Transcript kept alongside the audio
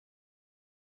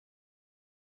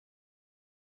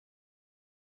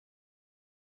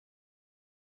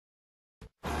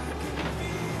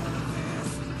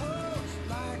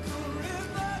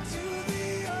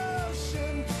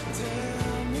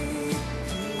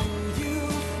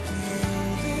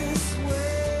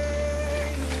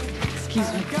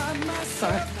Excuse me.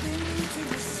 Sorry.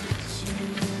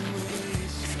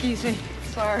 Excuse me.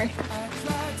 Sorry.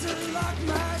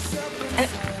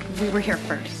 We were here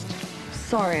first.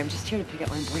 Sorry, I'm just here to pick up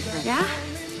my boyfriend. Yeah?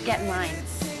 Get in line.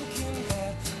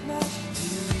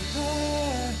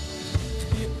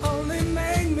 You only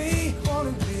make me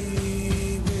wanna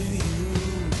be with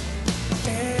you.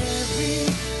 Every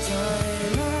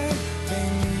time I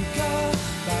think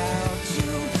about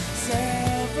you,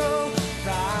 several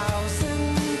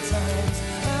thousand times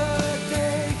a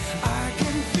day, I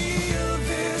can feel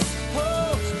this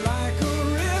pull like a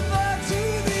river to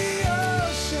the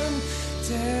ocean.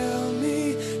 Tell me,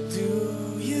 do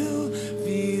you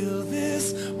feel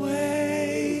this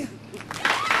way?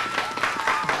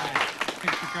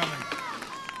 Thanks for coming.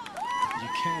 You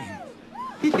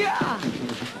came. Yeah!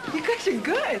 You guys are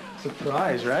good.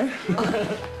 Surprise, right?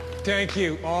 Thank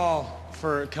you all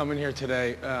for coming here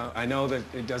today. I know that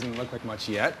it doesn't look like much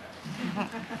yet,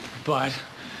 but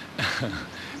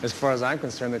as far as I'm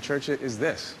concerned, the church is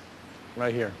this,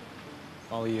 right here.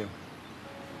 All of you.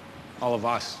 All of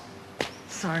us.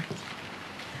 Sorry.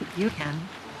 You can.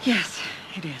 Yes,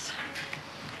 it is.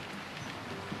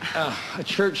 A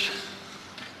church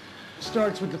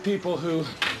starts with the people who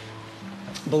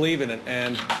believe in it,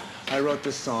 and I wrote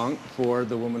this song for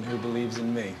the woman who believes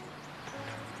in me,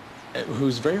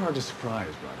 who's very hard to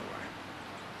surprise, by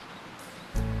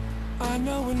the way. I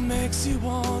know it makes you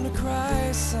wanna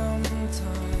cry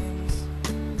sometimes.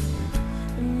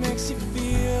 It makes you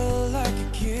feel like a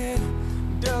kid,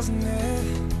 doesn't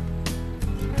it?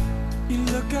 You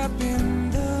look up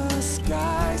in the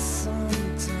sky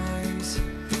sometimes,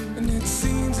 and it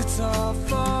seems it's all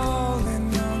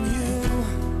falling on you.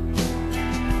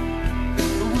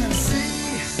 But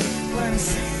when I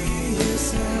see you,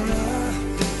 Sarah,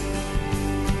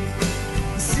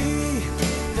 see,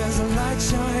 there's a light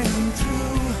shining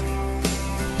through.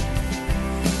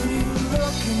 When you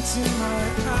look into my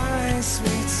eyes,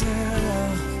 sweet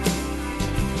Sarah,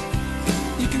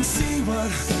 you can see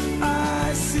what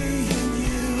I see in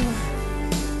you.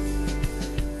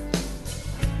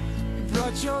 You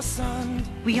brought your son.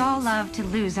 We all love to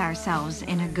lose ourselves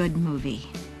in a good movie.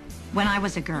 When I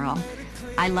was a girl,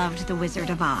 I loved The Wizard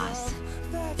of Oz.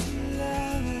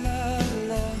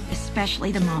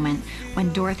 Especially the moment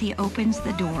when Dorothy opens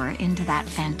the door into that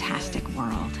fantastic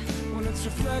world. When it's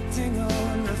reflecting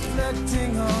on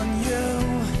you.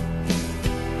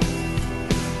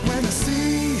 When I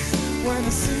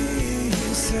see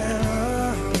you,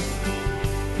 Sarah,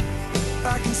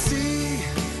 I can see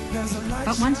there's a light.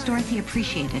 But once Dorothy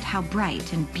appreciated how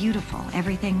bright and beautiful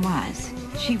everything was,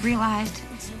 she realized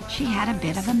she had a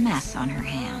bit of a mess on her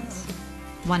hands.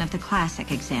 One of the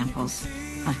classic examples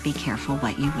of be careful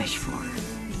what you wish for.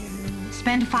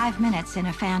 Spend 5 minutes in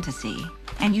a fantasy,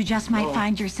 and you just might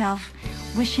find yourself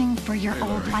wishing for your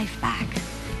old life back.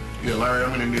 Yeah, Larry,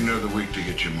 I'm gonna need another week to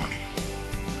get your money.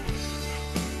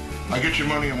 I get your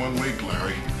money in 1 week,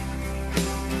 Larry.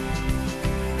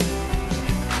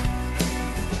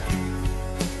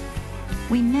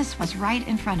 We miss what's right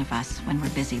in front of us when we're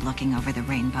busy looking over the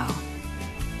rainbow.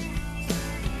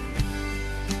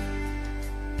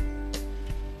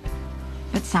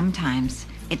 But sometimes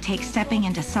it takes stepping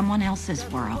into someone else's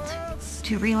world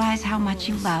to realize how much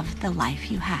you love the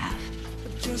life you have.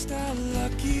 Just how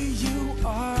lucky you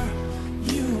are,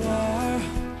 you are.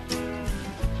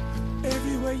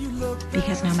 Everywhere you look.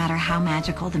 Because no matter how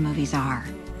magical the movies are,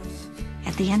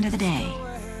 at the end of the day,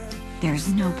 there's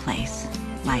no place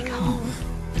like home.